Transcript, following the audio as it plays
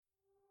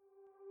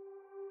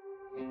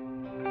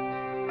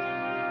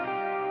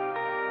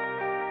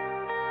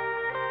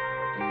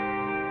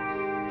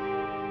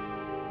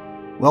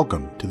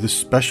Welcome to this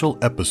special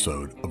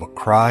episode of A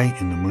Cry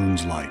in the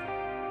Moon's Light.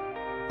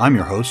 I'm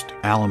your host,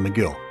 Alan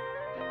McGill,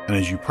 and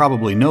as you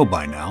probably know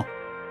by now,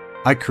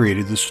 I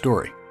created this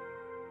story.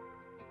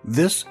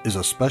 This is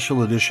a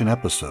special edition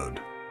episode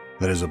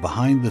that is a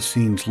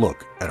behind-the-scenes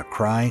look at A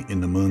Cry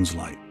in the Moon's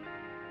Light.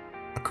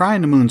 A Cry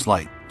in the Moon's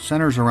Light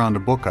centers around a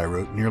book I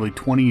wrote nearly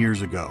 20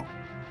 years ago.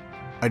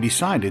 I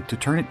decided to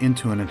turn it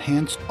into an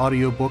enhanced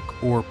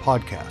audiobook or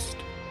podcast.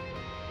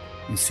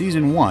 And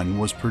Season 1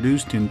 was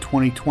produced in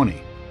 2020,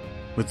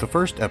 with the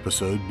first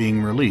episode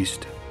being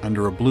released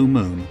under a blue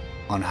moon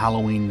on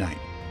Halloween night.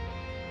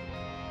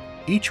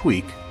 Each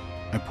week,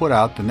 I put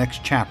out the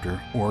next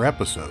chapter or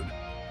episode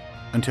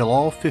until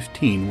all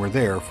 15 were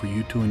there for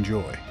you to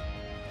enjoy.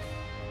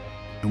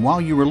 And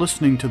while you were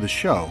listening to the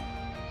show,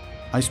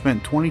 I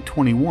spent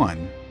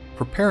 2021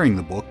 preparing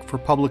the book for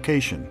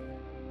publication.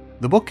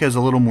 The book has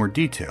a little more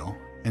detail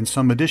and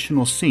some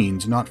additional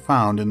scenes not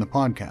found in the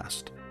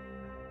podcast.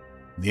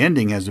 The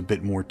ending has a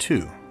bit more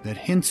too, that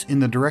hints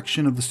in the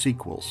direction of the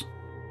sequels.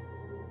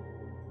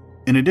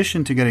 In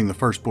addition to getting the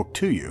first book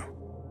to you,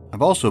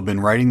 I've also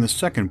been writing the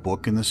second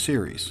book in the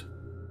series.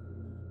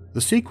 The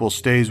sequel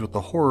stays with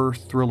the horror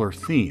thriller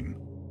theme,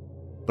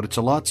 but it's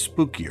a lot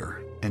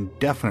spookier and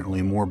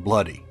definitely more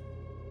bloody.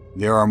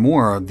 There are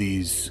more of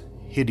these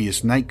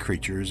hideous night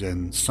creatures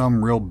and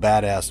some real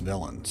badass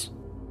villains.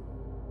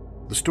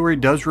 The story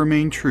does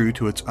remain true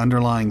to its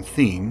underlying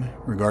theme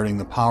regarding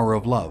the power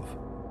of love,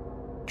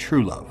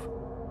 true love.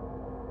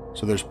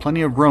 So there's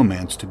plenty of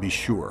romance to be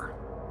sure,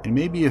 and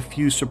maybe a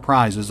few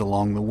surprises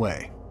along the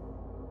way.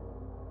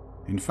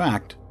 In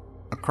fact,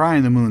 A Cry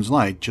in the Moon's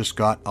Light just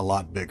got a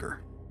lot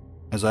bigger,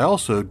 as I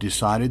also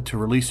decided to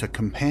release a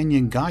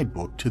companion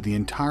guidebook to the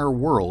entire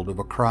world of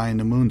A Cry in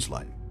the Moon's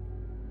Light.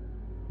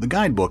 The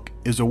guidebook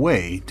is a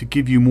way to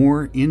give you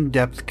more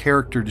in-depth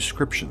character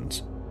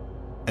descriptions,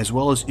 as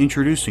well as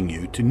introducing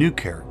you to new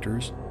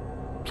characters,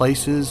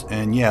 places,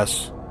 and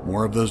yes,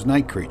 more of those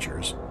night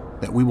creatures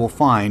that we will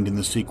find in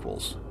the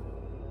sequels.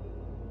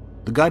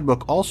 The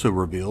guidebook also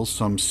reveals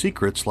some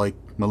secrets like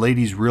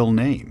Milady's real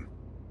name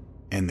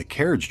and the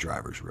carriage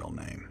driver's real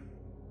name.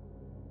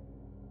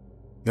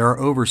 There are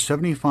over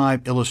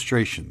 75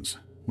 illustrations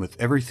with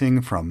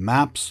everything from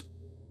maps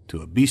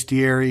to a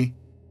bestiary,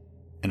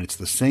 and it's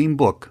the same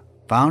book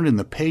found in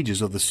the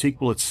pages of the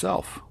sequel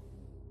itself.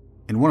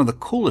 And one of the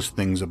coolest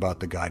things about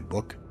the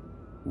guidebook,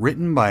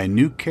 written by a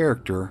new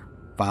character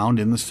found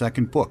in the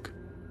second book,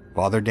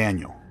 Father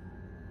Daniel.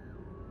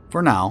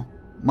 For now,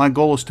 my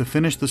goal is to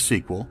finish the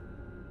sequel,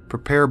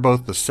 prepare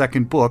both the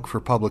second book for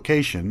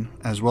publication,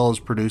 as well as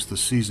produce the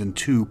Season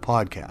 2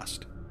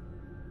 podcast.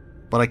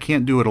 But I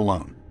can't do it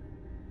alone.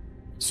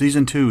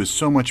 Season 2 is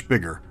so much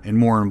bigger and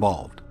more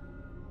involved.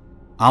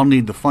 I'll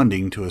need the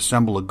funding to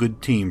assemble a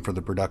good team for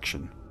the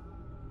production.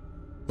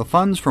 The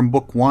funds from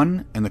Book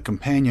 1 and the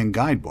companion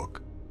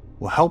guidebook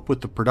will help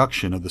with the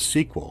production of the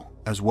sequel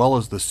as well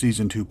as the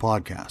Season 2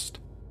 podcast.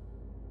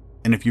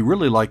 And if you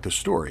really like the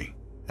story,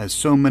 as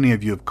so many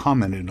of you have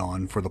commented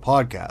on for the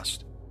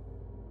podcast,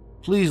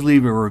 please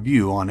leave a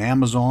review on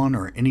Amazon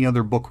or any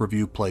other book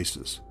review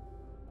places.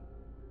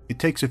 It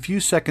takes a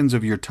few seconds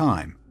of your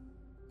time,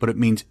 but it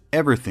means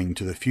everything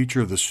to the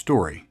future of the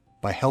story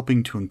by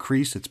helping to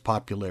increase its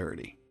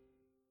popularity.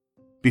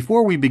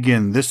 Before we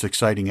begin this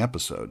exciting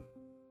episode,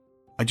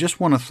 I just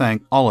want to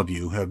thank all of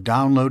you who have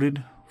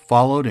downloaded,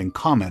 followed, and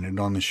commented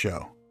on the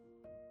show.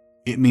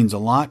 It means a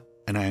lot,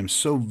 and I am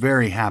so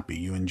very happy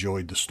you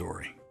enjoyed the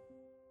story.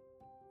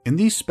 In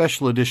these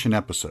special edition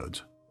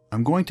episodes,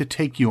 I'm going to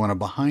take you on a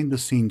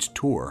behind-the-scenes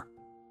tour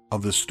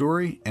of the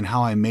story and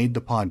how I made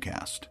the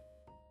podcast.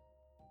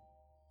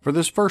 For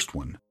this first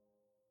one,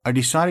 I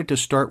decided to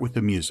start with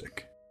the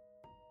music.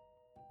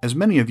 As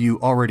many of you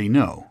already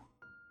know,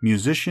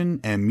 musician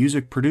and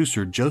music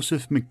producer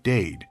Joseph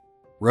McDade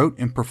wrote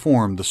and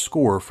performed the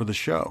score for the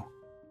show.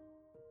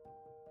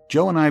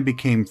 Joe and I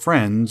became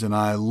friends, and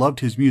I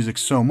loved his music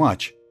so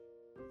much,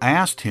 I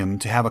asked him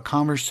to have a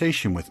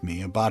conversation with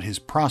me about his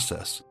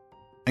process.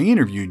 I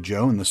interviewed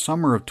Joe in the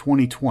summer of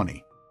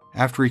 2020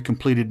 after he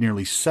completed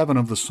nearly 7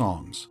 of the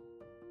songs.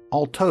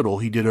 All total,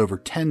 he did over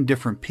 10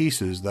 different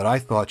pieces that I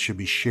thought should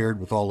be shared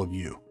with all of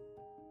you.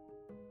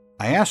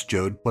 I asked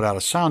Joe to put out a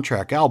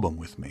soundtrack album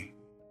with me.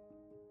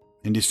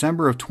 In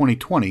December of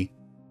 2020,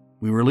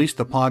 we released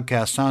the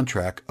podcast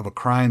soundtrack of A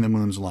Cry in the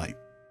Moon's Light.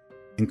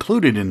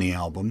 Included in the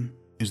album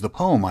is the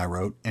poem I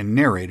wrote and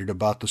narrated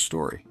about the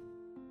story.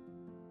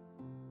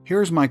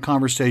 Here's my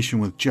conversation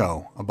with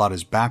Joe about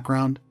his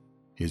background,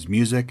 his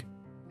music,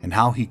 and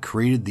how he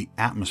created the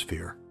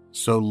atmosphere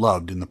so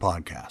loved in the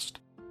podcast.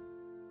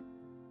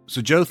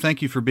 So Joe,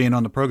 thank you for being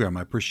on the program.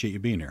 I appreciate you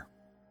being here.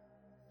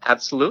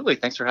 Absolutely.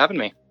 Thanks for having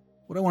me.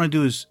 What I want to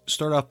do is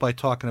start off by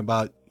talking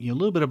about a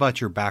little bit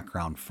about your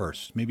background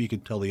first. Maybe you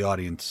could tell the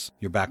audience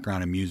your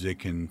background in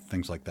music and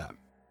things like that.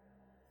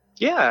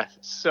 Yeah,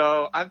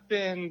 so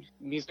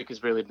music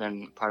has really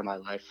been part of my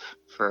life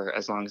for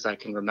as long as I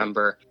can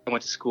remember. I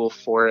went to school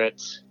for it.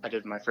 I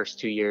did my first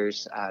 2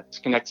 years at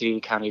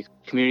Schenectady County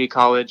Community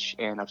College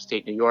in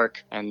upstate New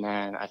York. And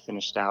then I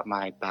finished out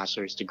my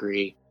bachelor's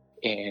degree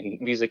in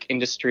music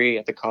industry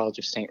at the College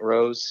of St.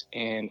 Rose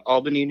in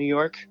Albany, New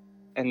York.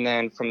 And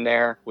then from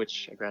there,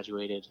 which I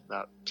graduated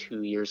about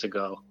 2 years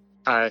ago,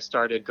 I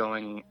started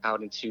going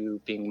out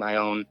into being my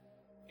own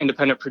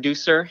independent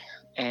producer.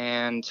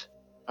 And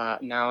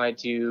now I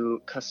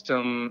do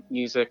custom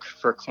music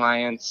for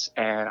clients,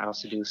 and I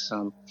also do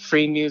some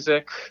free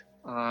music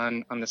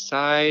on the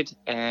side,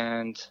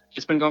 and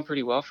it's been going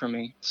pretty well for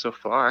me so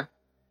far.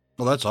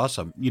 Well, that's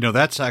awesome.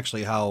 That's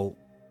actually how,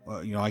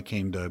 I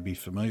came to be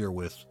familiar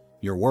with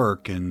your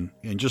work. And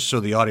just so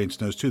the audience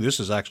knows too, this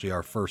is actually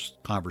our first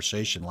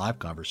live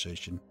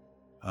conversation,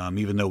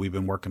 even though we've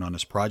been working on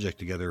this project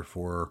together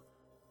for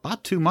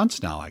about 2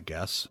 months now, I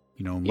guess,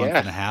 a month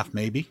and a half,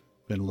 maybe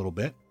been a little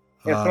bit.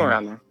 Yeah, somewhere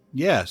around there.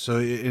 Yeah, so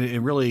it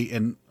really,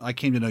 and I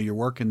came to know your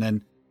work, and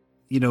then,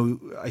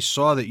 I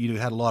saw that you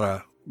had a lot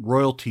of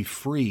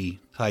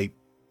royalty-free type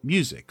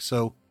music.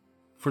 So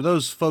for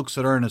those folks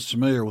that aren't as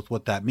familiar with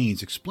what that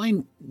means,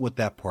 explain what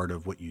that part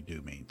of what you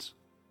do means.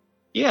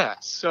 Yeah,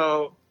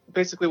 so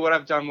basically what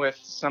I've done with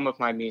some of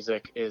my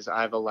music is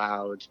I've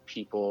allowed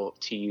people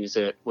to use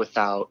it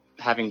without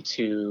having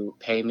to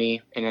pay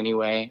me in any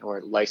way or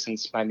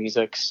license my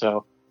music.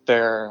 So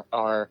there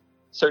are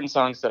certain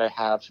songs that I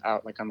have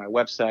out like on my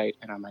website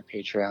and on my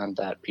Patreon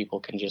that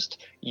people can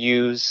just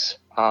use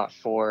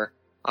for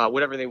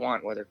whatever they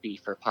want, whether it be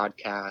for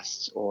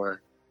podcasts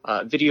or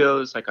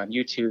videos like on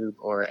YouTube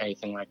or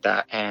anything like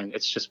that. And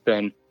it's just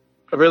been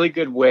a really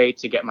good way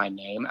to get my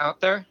name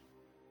out there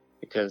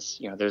because,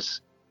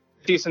 there's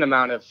a decent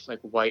amount of like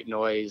white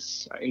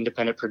noise,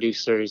 independent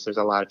producers. There's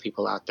a lot of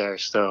people out there.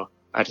 So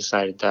I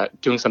decided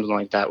that doing something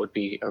like that would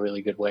be a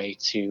really good way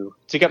to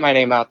get my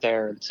name out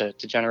there and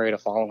to generate a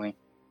following.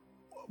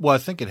 Well, I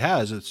think it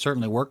has. It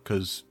certainly worked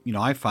because,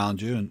 I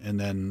found you and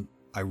then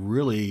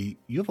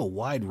you have a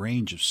wide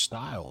range of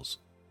styles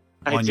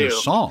on your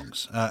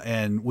songs,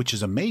 and which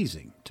is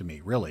amazing to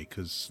me, really,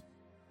 because,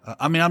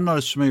 I'm not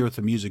as familiar with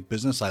the music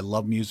business. I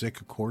love music,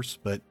 of course,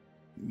 but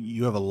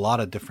you have a lot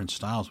of different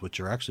styles, which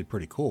are actually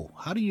pretty cool.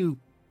 How do you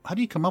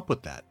come up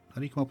with that? How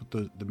do you come up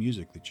with the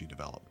music that you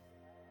develop?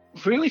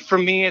 Really, for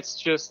me,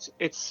 it's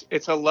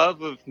a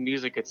love of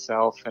music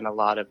itself and a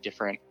lot of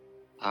different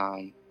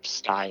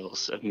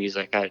styles of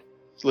music. I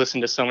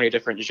listen to so many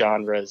different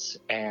genres,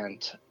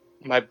 and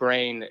my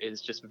brain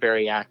is just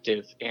very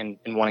active in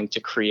wanting to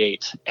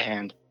create,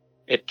 and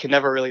it can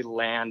never really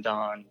land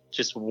on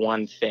just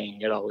one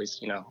thing. It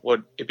always,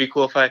 would it be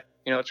cool if I,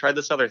 tried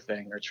this other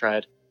thing or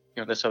tried,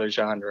 this other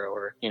genre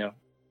or,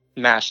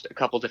 mashed a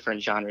couple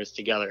different genres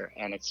together.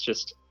 And it's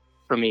just,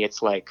 for me,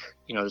 it's like,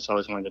 just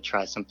always wanted to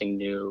try something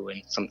new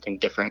and something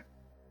different.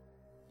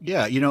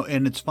 Yeah.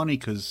 And it's funny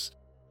because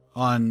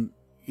on,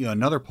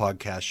 another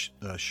podcast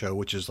show,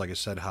 which is, like I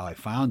said, How I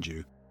Found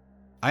You,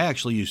 I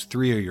actually use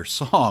 3 of your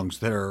songs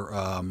that are,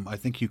 I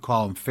think you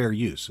call them fair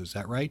use. Is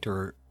that right?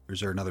 Or is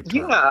there another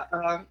term?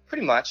 Yeah,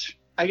 pretty much.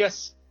 I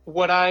guess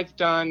what I've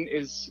done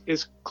is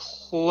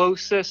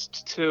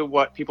closest to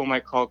what people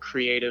might call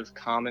Creative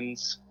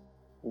Commons,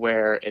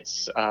 where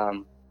it's, I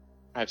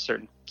have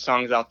certain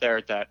songs out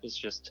there that is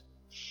just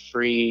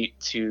free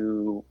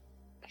to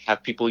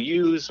have people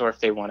use, or if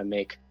they want to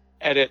make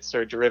edits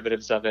or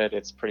derivatives of it,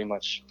 it's pretty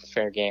much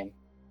fair game.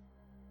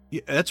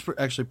 Yeah, that's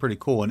actually pretty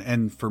cool.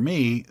 And for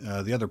me,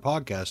 the other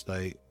podcast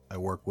I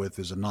work with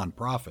is a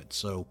nonprofit,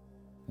 so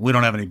we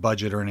don't have any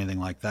budget or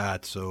anything like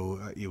that. So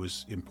it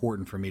was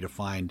important for me to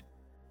find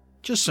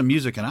just some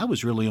music, and I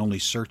was really only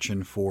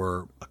searching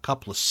for a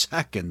couple of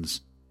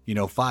seconds,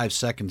 5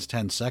 seconds,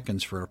 10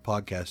 seconds for a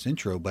podcast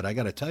intro. But I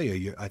got to tell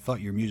you, I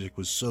thought your music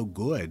was so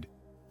good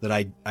that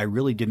I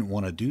really didn't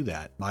want to do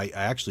that. I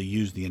actually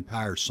used the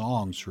entire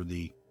songs for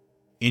the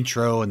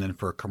intro and then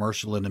for a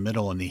commercial in the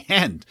middle and the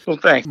end. Well,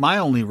 thanks. My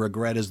only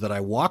regret is that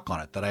I walk on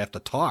it, that I have to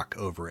talk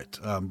over it.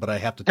 But I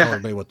have to tell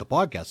everybody what the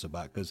podcast's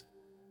about because,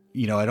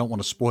 I don't want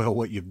to spoil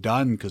what you've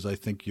done because I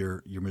think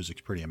your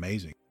music's pretty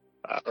amazing.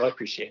 I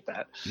appreciate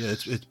that. Yeah,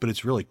 but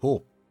it's really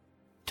cool.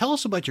 Tell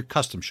us about your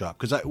custom shop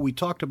because we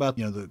talked about,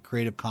 the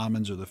Creative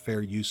Commons or the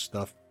fair use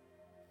stuff,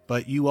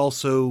 but you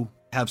also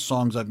have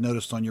songs I've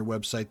noticed on your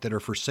website that are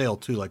for sale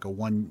too, like a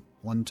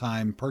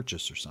one-time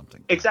purchase or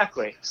something.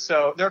 Exactly.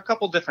 So there are a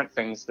couple different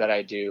things that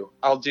I do.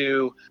 I'll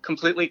do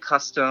completely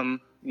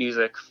custom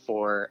music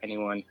for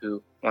anyone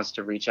who wants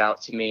to reach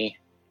out to me.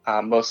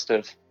 Most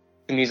of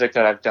the music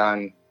that I've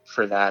done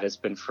for that has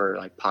been for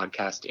like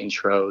podcast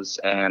intros,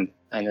 and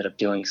I ended up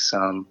doing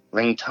some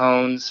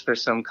ringtones for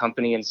some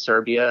company in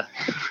Serbia,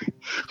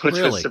 which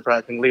was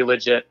surprisingly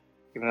legit,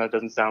 even though it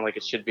doesn't sound like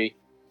it should be.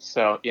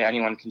 So yeah,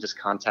 anyone can just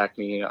contact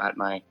me at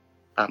my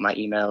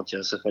email,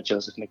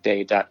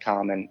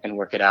 joseph@josephmcday.com, and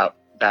work it out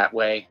that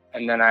way.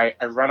 And then I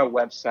run a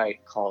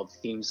website called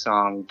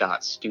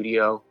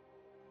themesong.studio,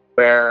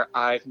 where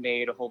I've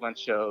made a whole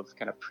bunch of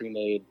kind of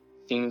pre-made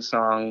theme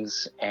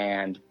songs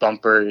and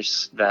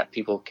bumpers that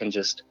people can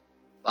just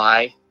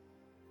buy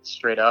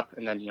straight up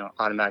and then,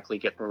 automatically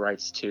get the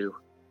rights to.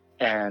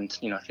 And,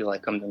 if you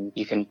like them, then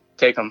you can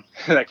take them,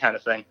 that kind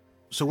of thing.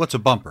 So what's a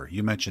bumper?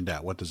 You mentioned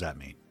that. What does that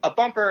mean? A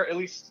bumper, at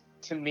least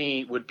to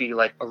me, would be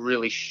like a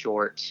really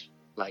short,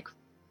 like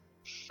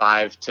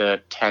 5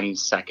 to 10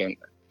 second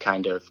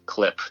kind of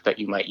clip that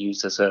you might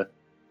use as a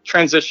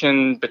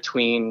transition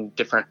between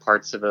different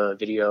parts of a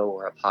video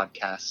or a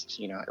podcast.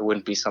 It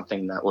wouldn't be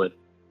something that would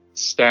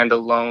stand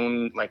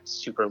alone, like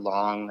super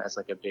long as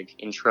like a big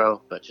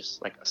intro, but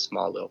just like a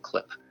small little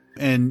clip.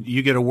 And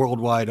you get a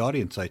worldwide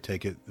audience, I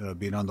take it,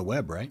 being on the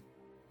web, right?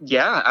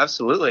 Yeah,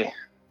 absolutely.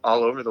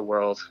 All over the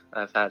world.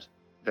 I've had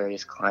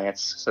various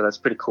clients, so that's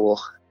pretty cool.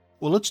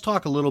 Well, let's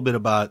talk a little bit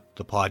about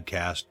the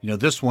podcast.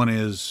 This one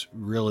is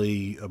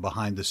really a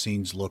behind the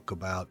scenes look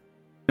about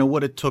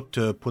what it took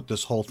to put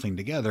this whole thing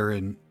together.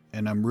 And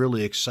I'm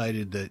really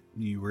excited that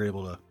you were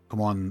able to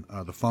come on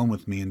the phone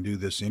with me and do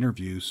this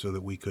interview so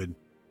that we could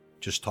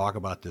just talk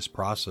about this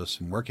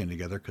process and working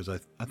together, because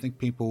I think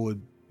people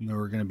would,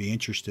 are going to be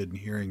interested in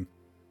hearing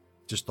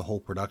just the whole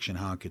production,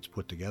 how it gets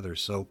put together.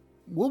 So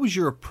what was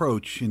your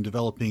approach in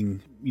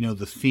developing,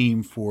 the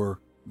theme for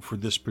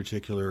this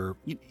particular,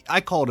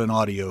 I call it an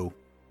audio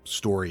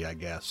story, I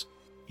guess.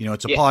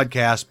 It's a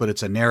podcast, but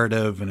it's a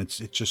narrative and it's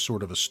just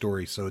sort of a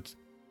story. So it's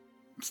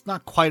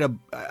not quite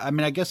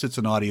I guess it's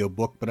an audio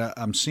book, but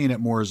I'm seeing it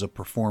more as a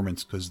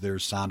performance because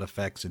there's sound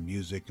effects and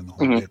music and the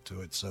whole bit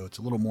to it. So it's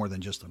a little more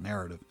than just a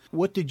narrative.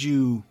 What did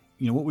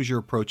what was your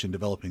approach in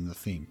developing the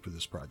theme for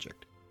this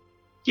project?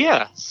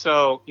 Yeah.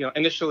 So,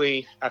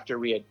 initially after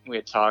we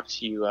had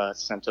talked, you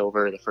sent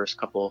over the first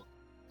couple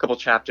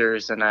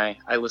chapters and I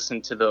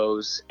listened to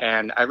those,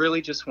 and I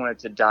really just wanted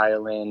to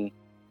dial in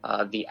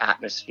the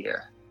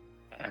atmosphere.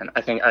 And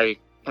I think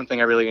one thing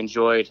I really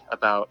enjoyed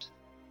about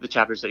the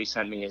chapters that you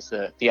sent me is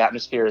that the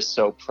atmosphere is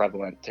so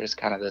prevalent. There's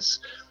kind of this,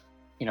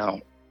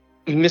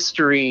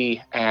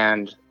 mystery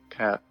and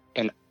kind of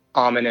an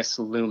ominous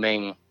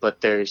looming, but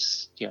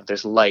there's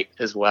light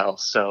as well.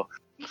 So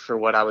for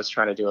what I was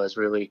trying to do, I was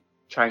really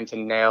trying to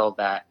nail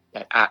that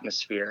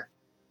atmosphere.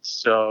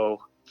 So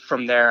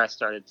from there, I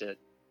started to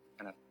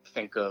kind of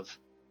think of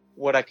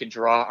what I could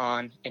draw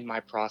on in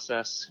my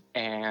process.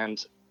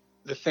 And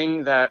the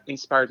thing that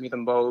inspired me the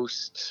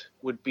most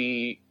would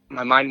be,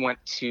 my mind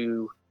went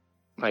to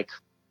like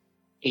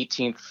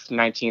 18th,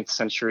 19th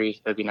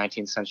century, that'd be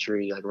 19th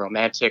century, like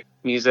romantic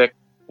music,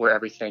 where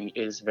everything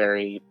is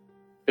very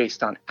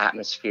based on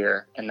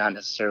atmosphere and not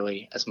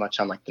necessarily as much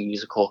on like the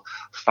musical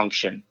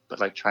function, but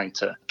like trying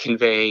to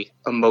convey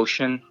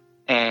emotion.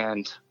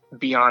 And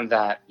beyond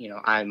that,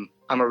 I'm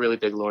a really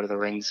big Lord of the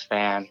Rings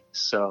fan,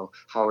 so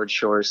Howard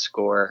Shore's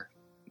score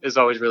is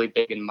always really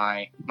big in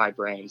my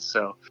brain.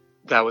 So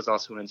that was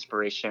also an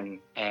inspiration.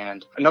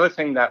 And another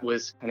thing that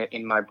was kind of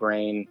in my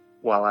brain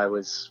while I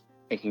was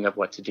thinking of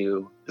what to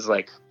do is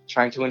like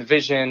trying to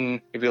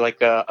envision maybe like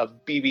a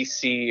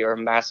BBC or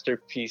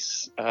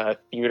Masterpiece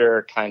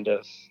theater kind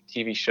of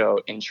TV show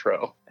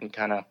intro and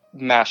kind of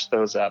mash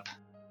those up.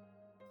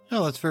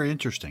 Oh, that's very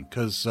interesting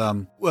because,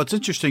 it's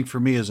interesting for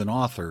me as an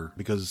author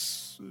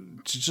because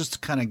to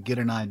just kind of get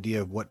an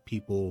idea of what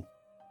people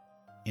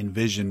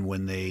envision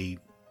when they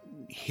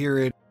hear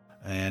it.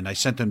 And I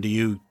sent them to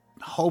you,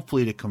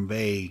 hopefully to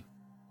convey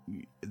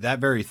that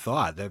very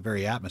thought, that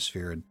very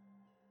atmosphere.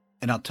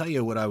 And I'll tell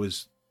you what I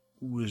was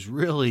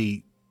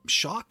really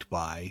shocked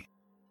by.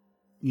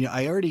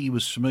 I already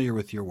was familiar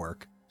with your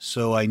work,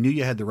 so I knew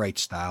you had the right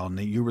style and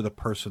that you were the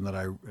person that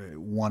I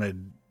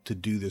wanted to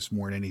do this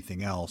more than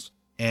anything else.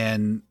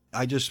 And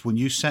when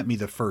you sent me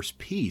the first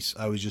piece,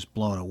 I was just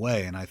blown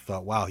away. And I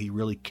thought, wow, he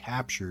really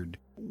captured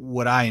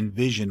what I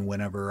envisioned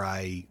whenever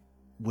I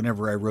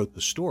wrote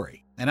the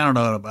story. And I don't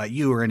know about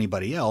you or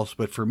anybody else,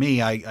 but for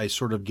me, I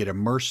sort of get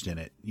immersed in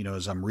it,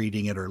 as I'm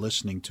reading it or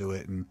listening to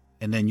it.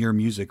 And then your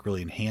music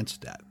really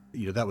enhanced that.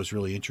 That was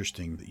really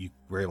interesting that you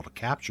were able to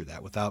capture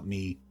that without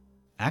me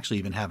actually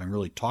even having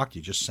really talked to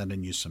you, just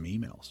sending you some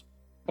emails.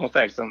 Well,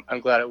 thanks.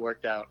 I'm glad it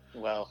worked out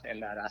well in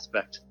that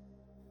aspect.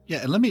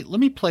 Yeah, and let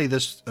me play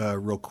this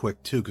real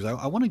quick too, because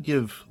I want to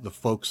give the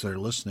folks that are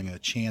listening a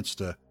chance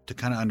to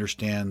kind of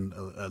understand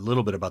a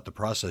little bit about the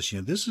process.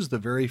 This is the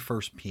very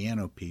first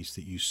piano piece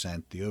that you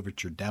sent, the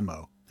overture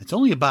demo. It's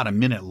only about a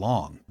minute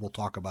long. We'll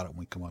talk about it when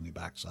we come on the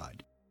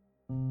backside.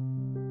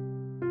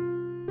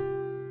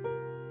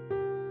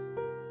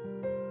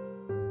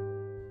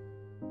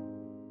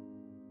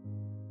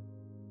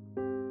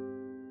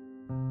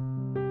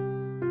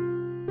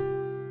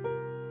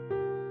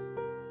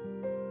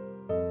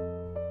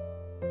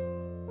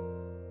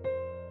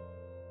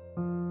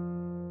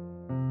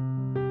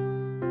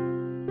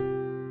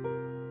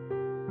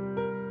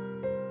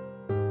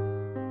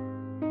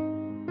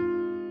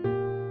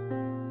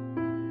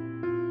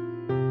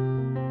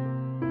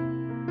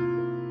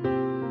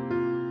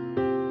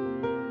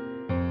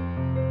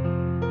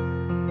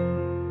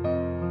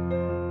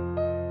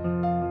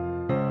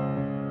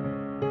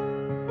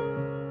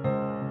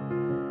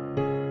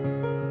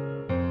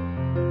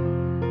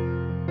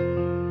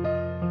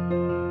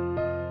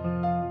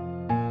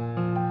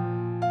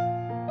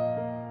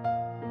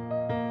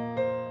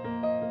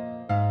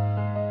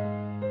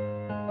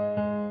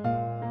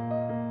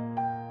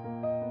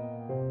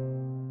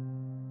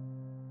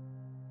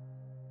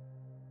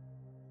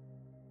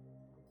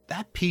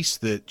 that piece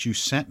that you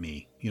sent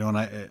me, and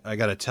I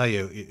got to tell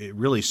you, it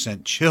really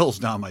sent chills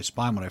down my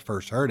spine when I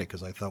first heard it,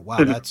 because I thought, wow,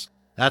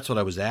 that's what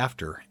I was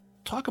after.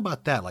 Talk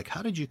about that. Like,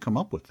 how did you come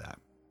up with that?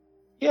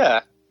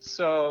 Yeah.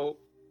 So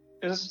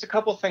there's just a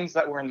couple things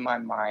that were in my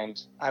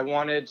mind. I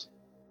wanted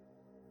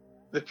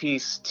the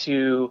piece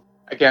to,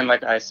 again,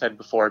 like I said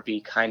before,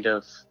 be kind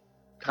of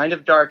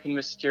dark and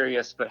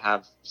mysterious, but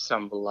have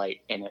some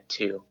light in it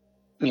too.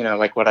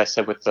 Like what I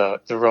said with the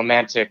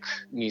romantic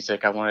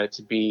music, I wanted it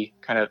to be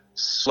kind of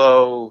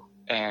slow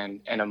and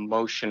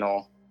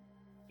emotional,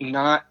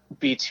 not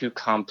be too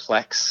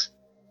complex.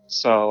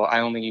 So I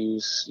only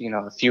use,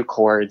 a few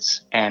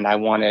chords, and I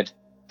wanted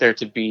there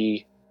to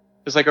be,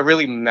 there's like a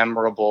really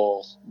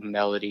memorable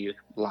melody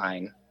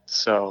line.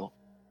 So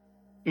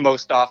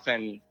most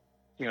often,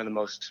 the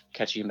most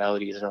catchy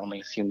melodies are only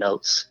a few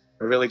notes.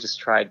 I really just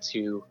tried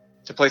to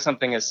play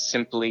something as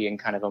simply and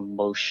kind of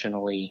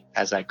emotionally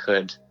as I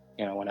could.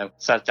 When I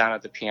sat down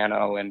at the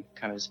piano and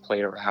kind of just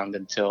played around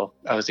until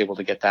I was able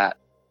to get that.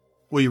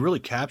 Well, you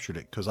really captured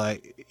it, because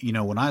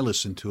when I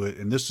listened to it,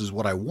 and this is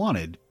what I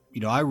wanted,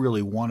 I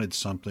really wanted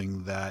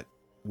something that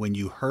when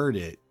you heard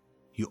it,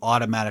 you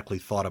automatically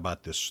thought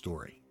about this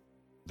story.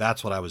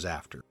 That's what I was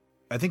after.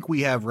 I think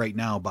we have right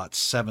now about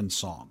 7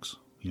 songs,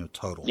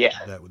 total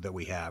that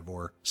we have,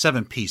 or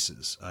 7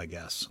 pieces, I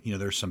guess.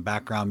 There's some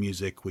background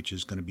music, which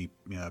is going to be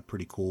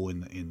pretty cool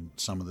in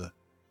some of the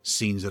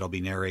scenes that I'll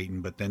be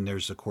narrating, but then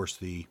there's of course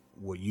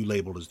what you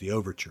labeled as the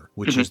overture,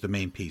 which is the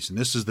main piece, and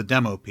this is the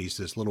demo piece,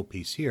 this little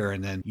piece here,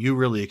 and then you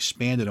really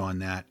expanded on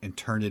that and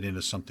turned it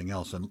into something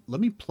else. And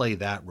let me play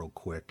that real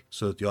quick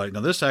so that the audience,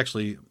 now this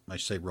actually, I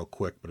say real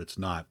quick, but it's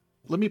not.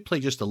 Let me play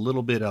just a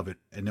little bit of it,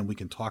 and then we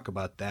can talk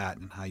about that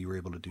and how you were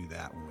able to do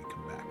that when we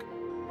come back.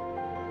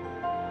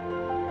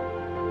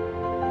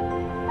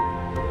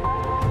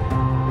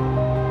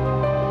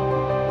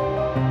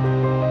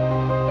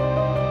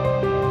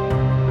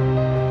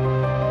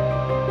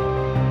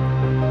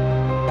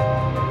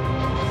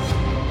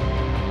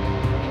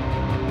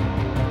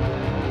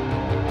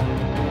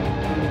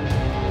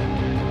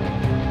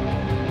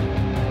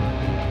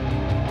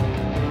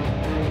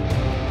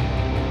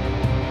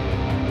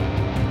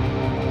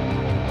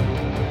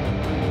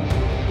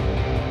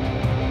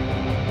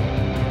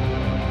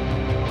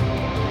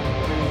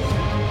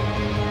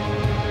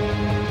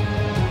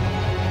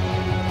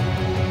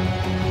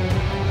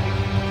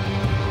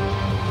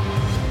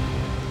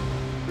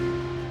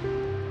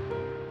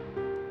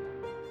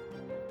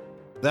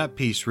 That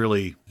piece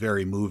really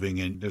very moving,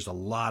 and there's a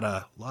lot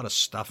of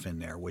stuff in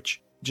there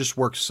which just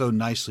works so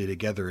nicely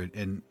together.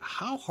 And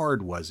how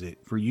hard was it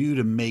for you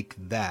to make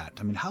that?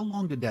 I mean, how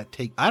long did that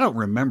take? I don't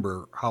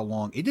remember how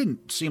long. It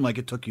didn't seem like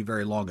it took you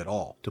very long at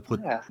all to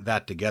put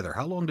that together.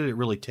 How long did it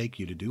really take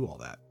you to do all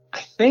that?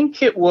 I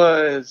think it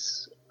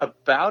was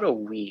about a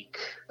week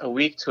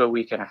to a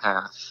week and a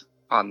half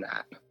on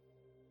that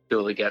to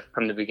really get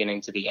from the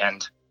beginning to the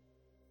end.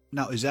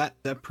 Now, is that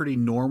pretty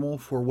normal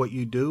for what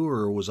you do,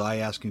 or was I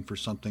asking for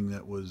something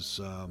that was,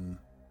 a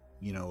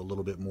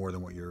little bit more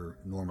than what you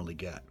normally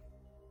get?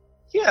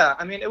 Yeah,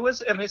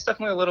 it's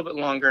definitely a little bit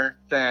longer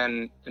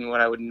than what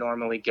I would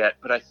normally get,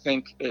 but I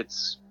think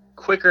it's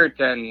quicker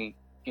than,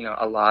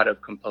 a lot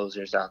of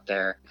composers out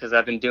there, because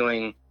I've been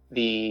doing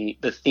the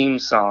theme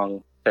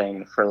song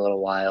thing for a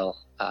little while.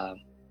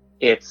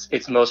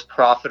 It's most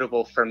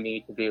profitable for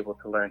me to be able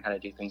to learn how to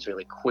do things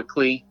really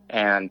quickly,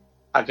 and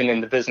I've been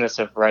in the business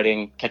of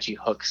writing catchy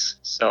hooks,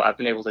 so I've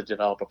been able to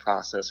develop a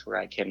process where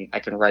I can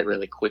write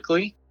really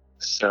quickly.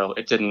 So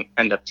it didn't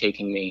end up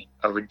taking me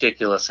a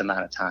ridiculous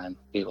amount of time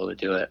to be able to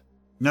do it.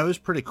 No, it was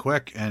pretty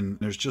quick, and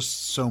there's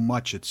just so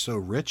much. It's so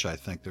rich, I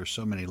think. There's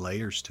so many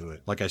layers to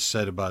it. Like I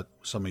said about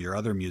some of your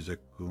other music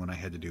when I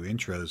had to do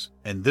intros,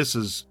 and this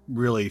is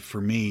really, for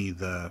me,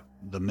 the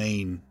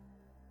main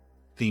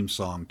theme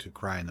song to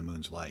Cry in the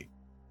Moon's Light.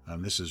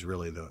 This is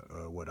really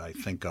what I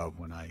think of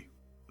when I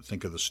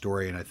think of the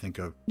story, and I think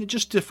of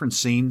just different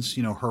scenes,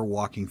 her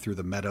walking through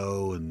the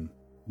meadow, and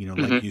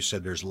like you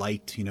said, there's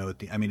light,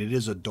 it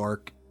is a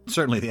dark,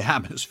 certainly the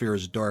atmosphere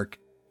is dark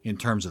in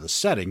terms of the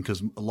setting,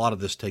 because a lot of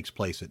this takes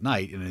place at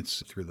night, and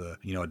it's through the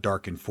a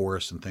darkened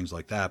forest and things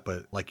like that.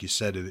 But like you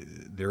said,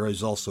 there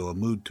is also a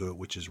mood to it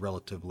which is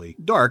relatively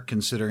dark,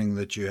 considering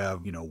that you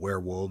have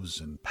werewolves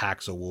and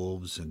packs of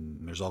wolves,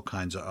 and there's all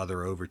kinds of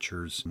other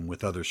overtures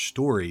with other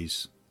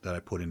stories that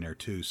I put in there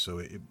too.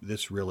 So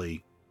this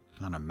really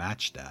kind of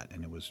matched that,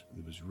 and it was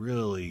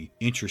really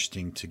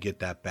interesting to get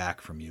that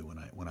back from you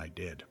when I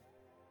did.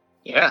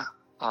 Yeah,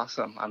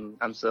 awesome.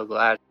 I'm so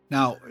glad.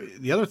 Now,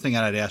 the other thing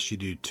I'd asked you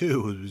to do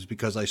too was,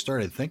 because I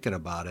started thinking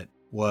about it,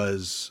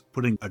 was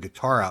putting a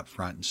guitar out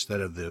front instead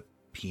of the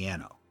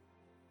piano.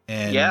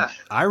 And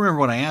I remember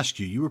when I asked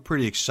you, you were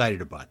pretty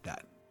excited about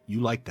that. You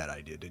liked that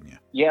idea, didn't you?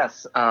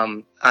 Yes.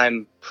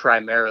 I'm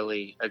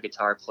primarily a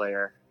guitar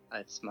player.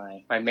 It's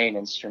my main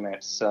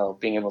instrument, so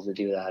being able to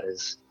do that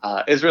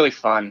is really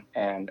fun,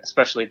 and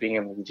especially being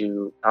able to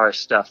do our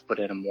stuff but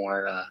in a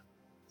more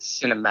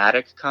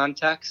cinematic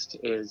context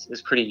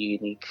is pretty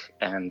unique,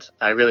 and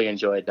I really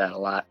enjoyed that a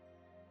lot.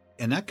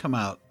 And that come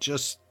out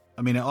just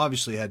I mean, I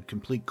obviously had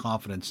complete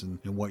confidence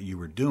in what you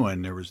were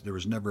doing. There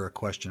was never a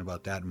question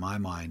about that in my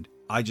mind.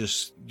 I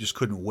just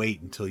couldn't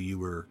wait until you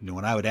were,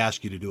 when I would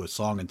ask you to do a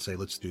song and say,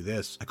 let's do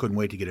this, I couldn't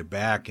wait to get it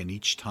back. And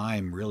each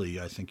time, really,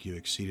 I think you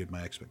exceeded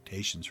my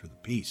expectations for the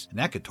piece. And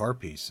that guitar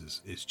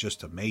piece is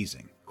just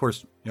amazing. Of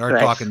course, you are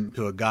talking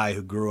to a guy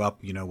who grew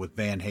up, with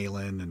Van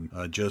Halen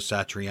and Joe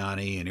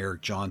Satriani and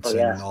Eric Johnson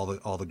and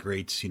all the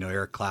greats,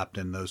 Eric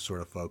Clapton, those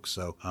sort of folks.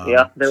 So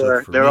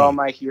they're all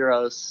my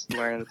heroes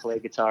learning to play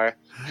guitar.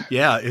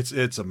 Yeah,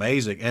 it's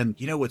amazing. And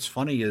what's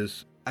funny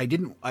is I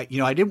didn't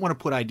want to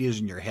put ideas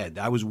in your head.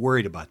 I was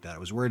worried about that. I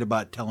was worried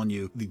about telling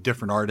you the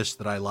different artists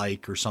that I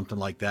like or something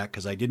like that,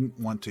 because I didn't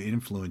want to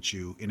influence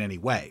you in any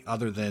way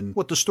other than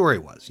what the story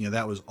was.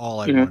 That was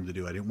all I wanted to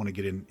do. I didn't want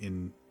to get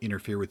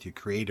interfere with you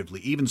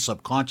creatively, even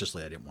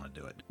subconsciously. I didn't want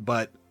to do it.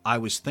 But I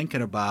was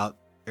thinking about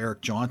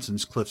Eric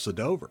Johnson's Cliffs of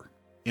Dover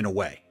in a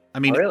way. I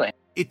mean, really?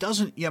 It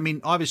doesn't. I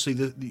mean, obviously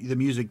the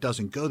music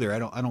doesn't go there.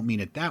 I don't mean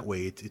it that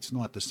way. It's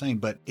not the same.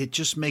 But it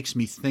just makes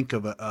me think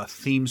of a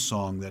theme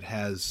song that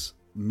has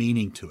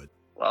meaning to it.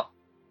 Well,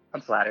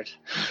 I'm flattered.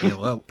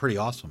 Well, pretty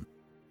awesome.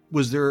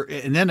 Was there,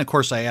 and then of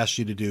course I asked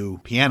you to do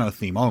piano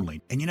theme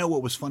only. And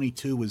what was funny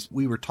too was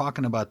we were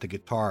talking about the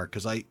guitar,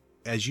 because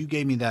as you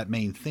gave me that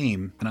main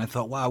theme, and I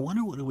thought, wow, I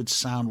wonder what it would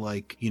sound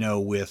like,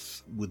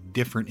 with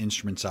different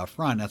instruments out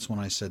front. That's when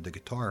I said the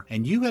guitar.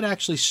 And you had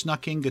actually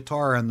snuck in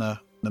guitar in the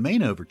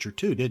main overture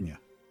too, didn't you?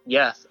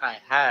 Yes, I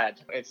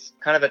had. It's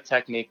kind of a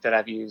technique that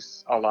I've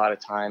used a lot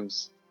of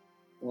times,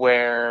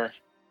 where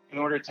in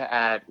order to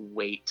add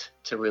weight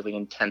to really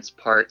intense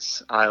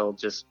parts, I'll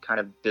just kind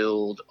of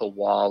build a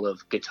wall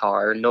of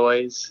guitar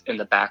noise in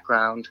the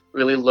background.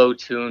 Really low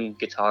tune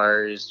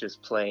guitars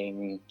just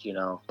playing,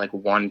 like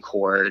one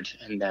chord,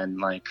 and then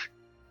like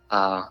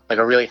a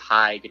really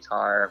high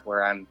guitar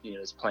where I'm,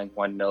 just playing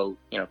one note,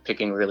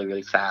 picking really,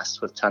 really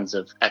fast with tons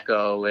of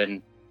echo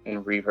and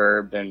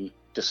reverb and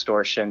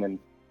distortion.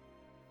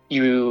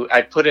 And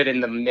I put it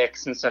in the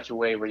mix in such a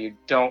way where you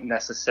don't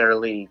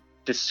necessarily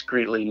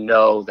discreetly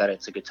know that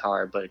it's a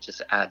guitar, but it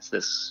just adds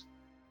this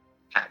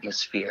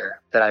atmosphere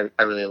that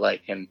I really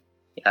like. And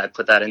I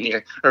put that in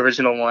the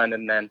original one,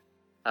 and then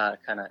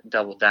kind of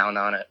double down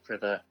on it for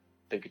the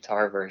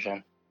guitar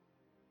version.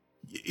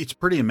 It's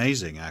pretty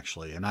amazing,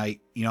 actually. And I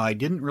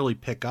didn't really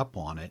pick up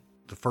on it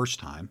the first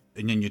time.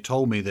 And then you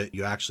told me that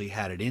you actually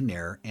had it in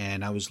there,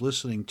 and I was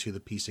listening to the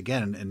piece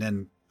again, and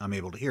then I'm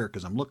able to hear it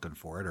because I'm looking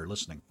for it or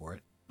listening for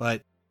it.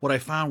 But what I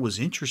found was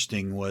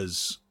interesting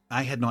was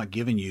I had not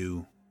given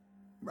you,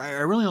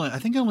 I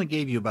think I only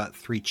gave you about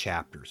 3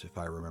 chapters, if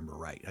I remember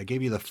right. I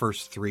gave you the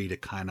first 3 to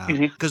kind of,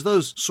 because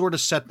those sort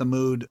of set the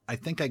mood. I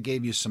think I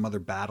gave you some other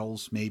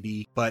battles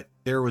maybe, but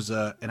there was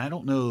and I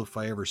don't know if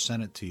I ever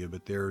sent it to you,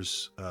 but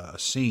there's a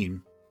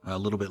scene a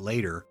little bit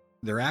later.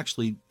 They're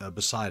actually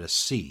beside a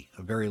sea,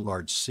 a very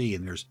large sea,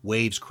 and there's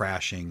waves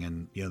crashing,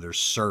 and there's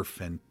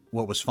surf. And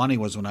what was funny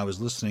was when I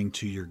was listening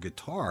to your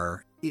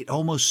guitar, it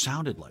almost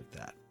sounded like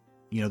that.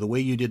 The way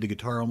you did the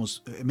guitar,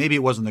 almost, maybe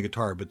it wasn't the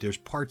guitar, but there's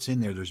parts in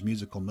there's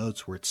musical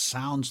notes where it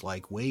sounds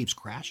like waves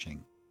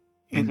crashing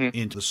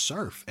into the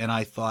surf. And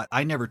I thought,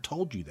 I never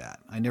told you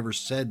that. I never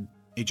said,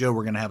 hey, Joe,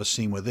 we're going to have a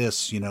scene with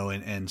this,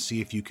 and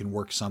see if you can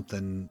work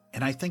something.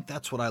 And I think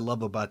that's what I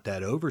love about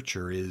that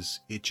overture is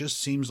it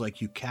just seems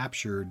like you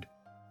captured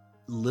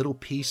little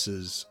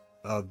pieces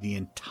of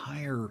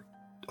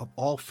of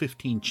all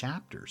 15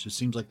 chapters. It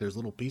seems like there's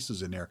little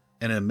pieces in there.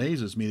 And it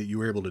amazes me that you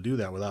were able to do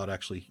that without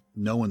actually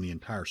knowing the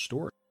entire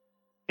story.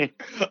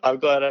 I'm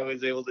glad I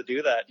was able to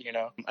do that.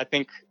 I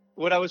think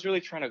what I was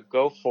really trying to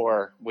go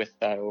for with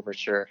that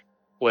overture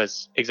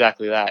was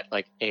exactly that,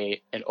 like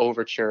an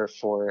overture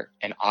for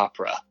an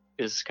opera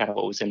is kind of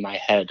what was in my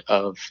head,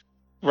 of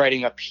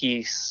writing a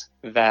piece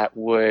that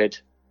would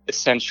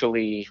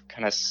essentially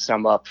kind of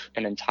sum up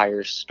an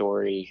entire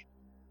story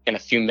in a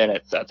few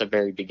minutes at the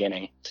very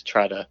beginning, to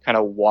try to kind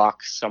of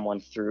walk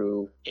someone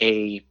through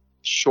a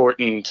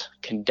shortened,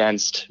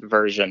 condensed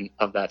version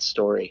of that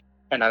story.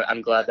 And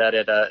I'm glad that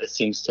it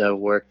seems to have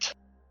worked.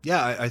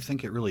 Yeah, I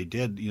think it really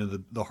did.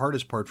 The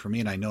hardest part for me,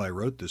 and I know I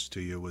wrote this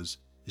to you, is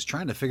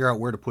trying to figure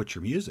out where to put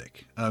your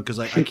music. Because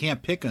I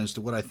can't pick as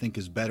to what I think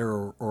is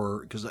better,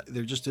 or because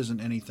there just isn't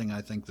anything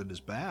I think that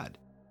is bad.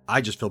 I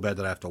just feel bad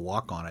that I have to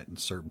walk on it in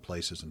certain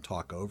places and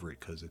talk over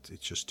it because it's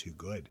just too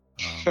good.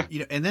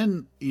 And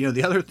then,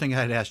 the other thing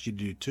I had asked you to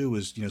do too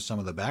was, some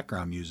of the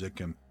background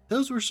music, and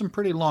those were some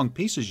pretty long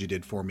pieces you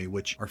did for me,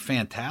 which are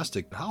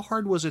fantastic. How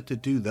hard was it to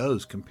do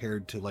those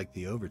compared to like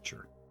the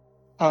overture?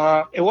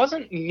 It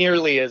wasn't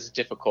nearly as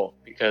difficult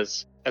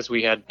because, as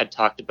we had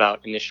talked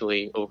about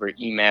initially over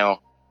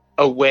email,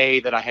 a way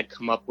that I had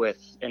come up with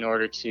in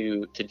order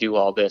to do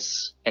all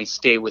this and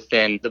stay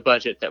within the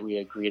budget that we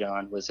agreed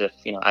on was if,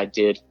 I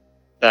did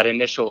that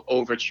initial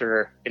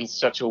overture in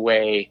such a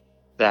way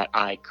that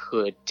I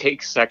could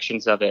take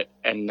sections of it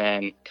and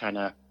then kind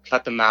of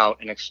cut them out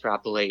and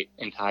extrapolate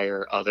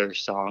entire other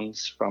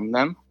songs from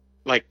them.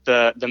 Like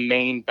the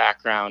main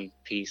background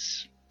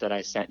piece that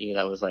I sent you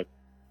that was like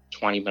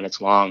 20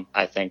 minutes long,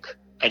 I think.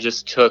 I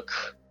just took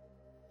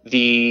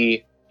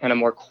the kind of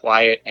more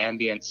quiet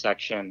ambient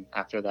section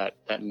after that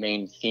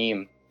main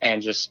theme,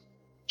 and just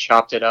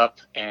chopped it up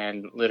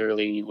and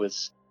literally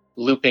was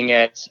looping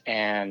it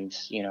and,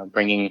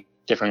 bringing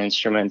different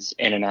instruments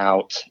in and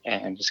out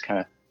and just kind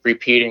of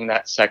repeating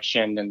that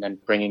section and then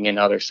bringing in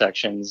other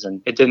sections.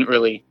 And it didn't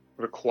really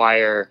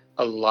require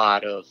a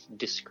lot of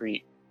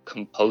discrete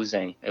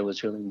composing. It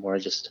was really more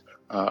just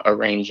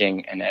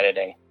arranging and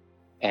editing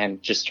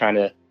and just trying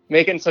to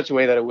make it in such a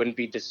way that it wouldn't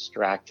be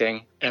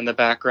distracting in the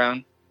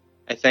background,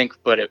 I think,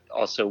 but it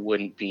also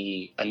wouldn't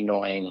be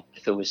annoying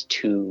if it was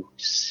too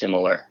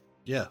similar.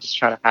 Yeah. Just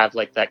trying to have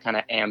like that kind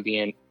of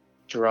ambient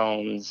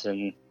drones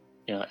and,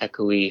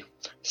 echoey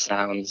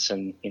sounds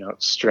and,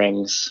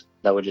 strings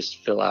that would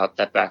just fill out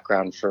that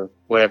background for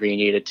whatever you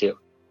needed to.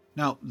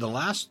 Now, the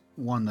last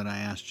one that I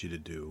asked you to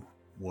do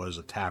was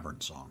a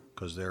tavern song,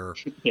 because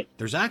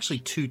there's actually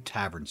 2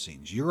 tavern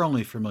scenes. You're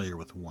only familiar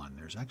with one.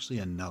 There's actually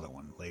another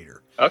one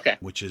later. Okay.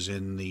 Which is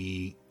in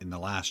the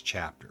last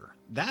chapter.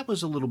 That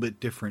was a little bit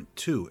different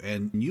too,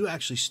 and you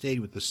actually stayed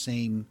with the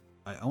same,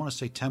 I want to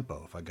say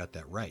tempo, if I got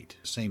that right.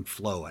 Same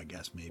flow, I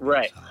guess, maybe.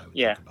 Right. Is how I would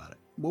think about it.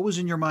 What was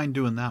in your mind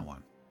doing that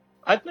one?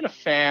 I've been a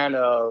fan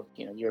of,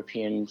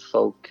 European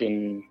folk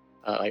and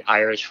like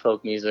Irish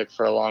folk music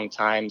for a long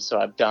time. So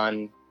I've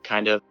done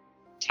kind of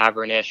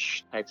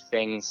tavernish type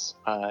things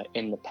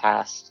in the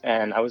past.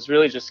 And I was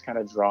really just kind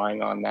of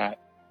drawing on that,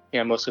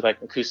 mostly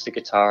like acoustic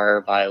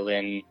guitar,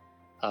 violin,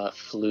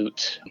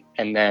 flute.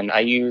 And then I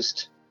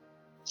used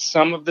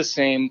some of the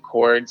same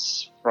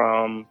chords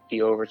from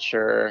the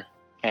overture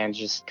and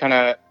just kind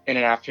of in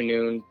an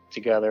afternoon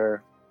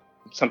together,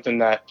 something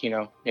that,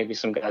 maybe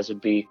some guys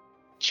would be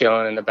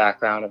chilling in the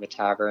background of a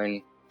tavern,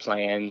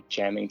 playing,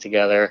 jamming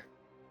together.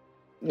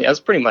 Yeah, that's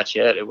pretty much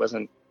it. It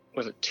wasn't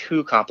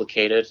too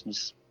complicated.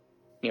 Just,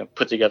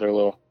 put together a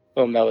little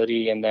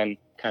melody and then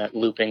kind of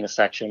looping the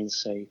sections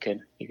so you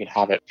could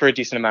have it for a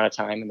decent amount of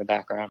time in the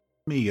background.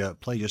 Let me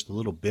play just a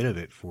little bit of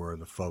it for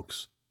the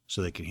folks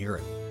so they can hear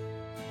it.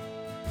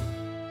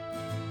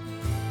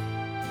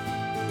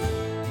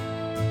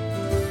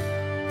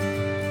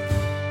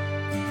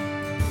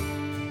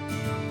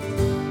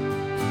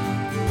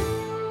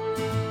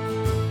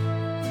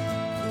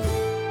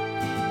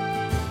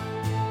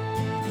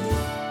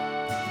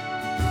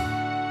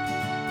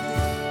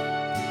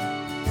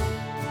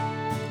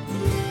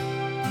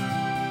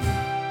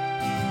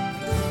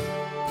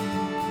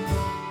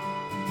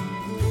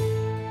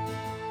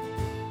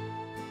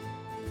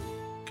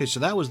 Okay, so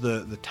that was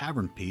the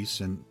tavern piece,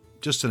 and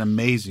just an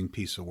amazing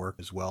piece of work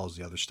as well as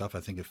the other stuff.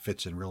 I think it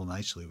fits in real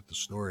nicely with the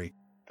story.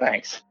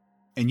 Thanks.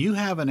 And you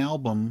have an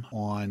album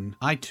on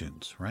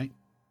iTunes, right?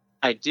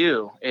 I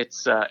do.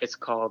 It's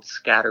called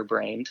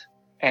Scatterbrained,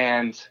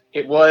 and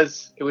it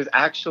was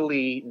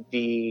actually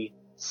the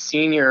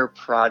senior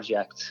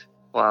project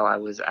while I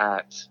was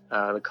at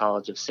the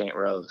College of St.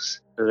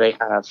 Rose. They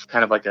have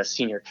kind of like a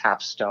senior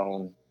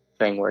capstone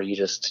thing where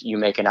you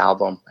make an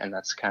album, and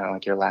that's kind of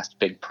like your last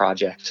big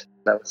project.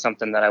 That was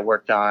something that I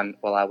worked on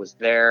while I was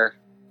there,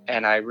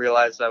 and I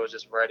realized I was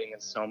just writing in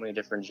so many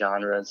different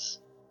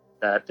genres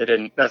that they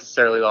didn't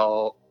necessarily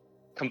all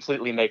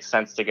completely make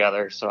sense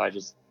together, so I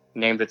just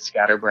named it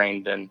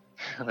Scatterbrained, and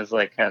I was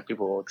like,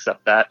 people will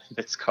accept that.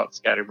 It's called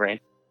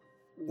Scatterbrained.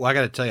 Well, I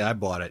got to tell you, I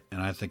bought it,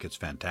 and I think it's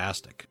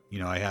fantastic.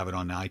 I have it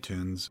on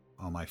iTunes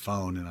on my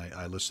phone, and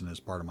I listen as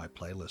part of my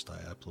playlist.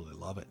 I absolutely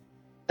love it.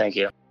 Thank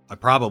you. I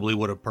probably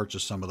would have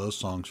purchased some of those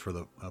songs for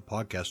the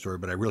podcast story,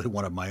 but I really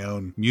wanted my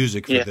own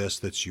music for this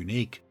that's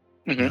unique.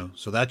 Mm-hmm.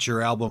 So that's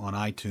your album on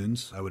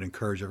iTunes. I would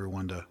encourage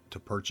everyone to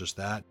purchase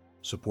that,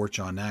 support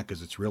you on that,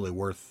 because it's really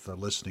worth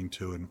listening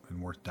to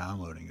and worth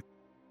downloading.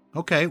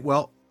 Okay,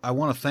 well, I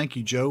want to thank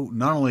you, Joe,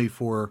 not only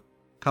for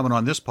coming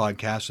on this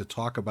podcast to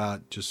talk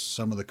about just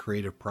some of the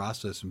creative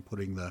process and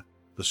putting the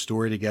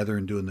story together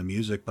and doing the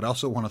music, but I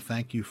also want to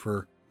thank you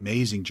for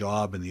amazing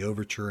job in the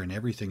overture and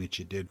everything that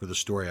you did for the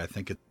story. I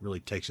think it really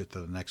takes it to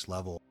the next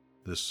level,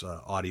 this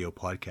audio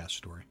podcast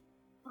story.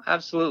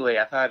 Absolutely.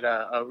 I've had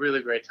a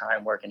really great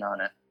time working on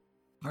it.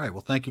 All right.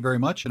 Well, thank you very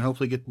much, and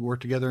hopefully get to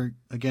work together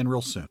again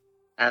real soon.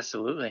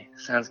 Absolutely.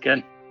 Sounds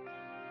good.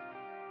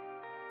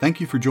 Thank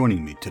you for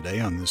joining me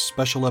today on this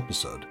special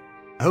episode.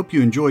 I hope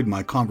you enjoyed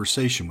my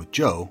conversation with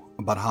Joe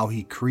about how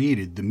he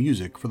created the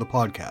music for the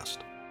podcast.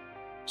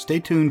 Stay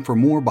tuned for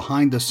more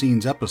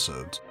behind-the-scenes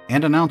episodes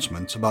and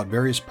announcements about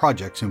various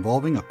projects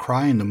involving A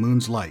Cry in the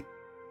Moon's Light,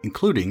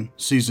 including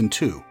Season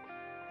 2.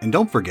 And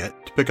don't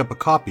forget to pick up a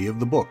copy of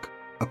the book.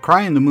 A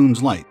Cry in the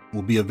Moon's Light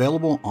will be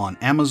available on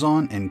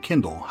Amazon and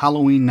Kindle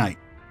Halloween night,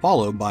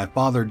 followed by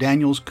Father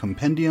Daniel's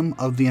Compendium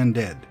of the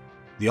Undead,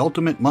 the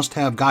ultimate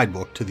must-have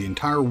guidebook to the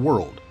entire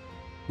world,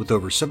 with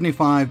over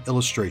 75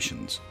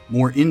 illustrations,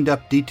 more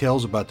in-depth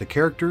details about the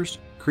characters,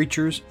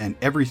 creatures, and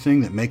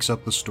everything that makes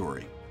up the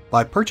story.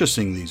 By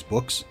purchasing these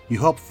books, you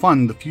help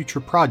fund the future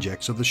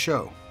projects of the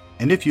show.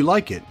 And if you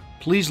like it,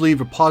 please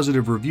leave a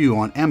positive review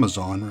on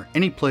Amazon or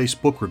any place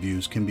book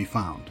reviews can be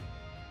found.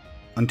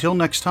 Until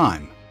next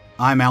time,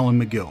 I'm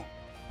Alan McGill,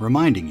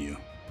 reminding you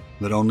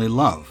that only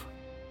love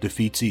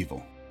defeats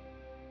evil.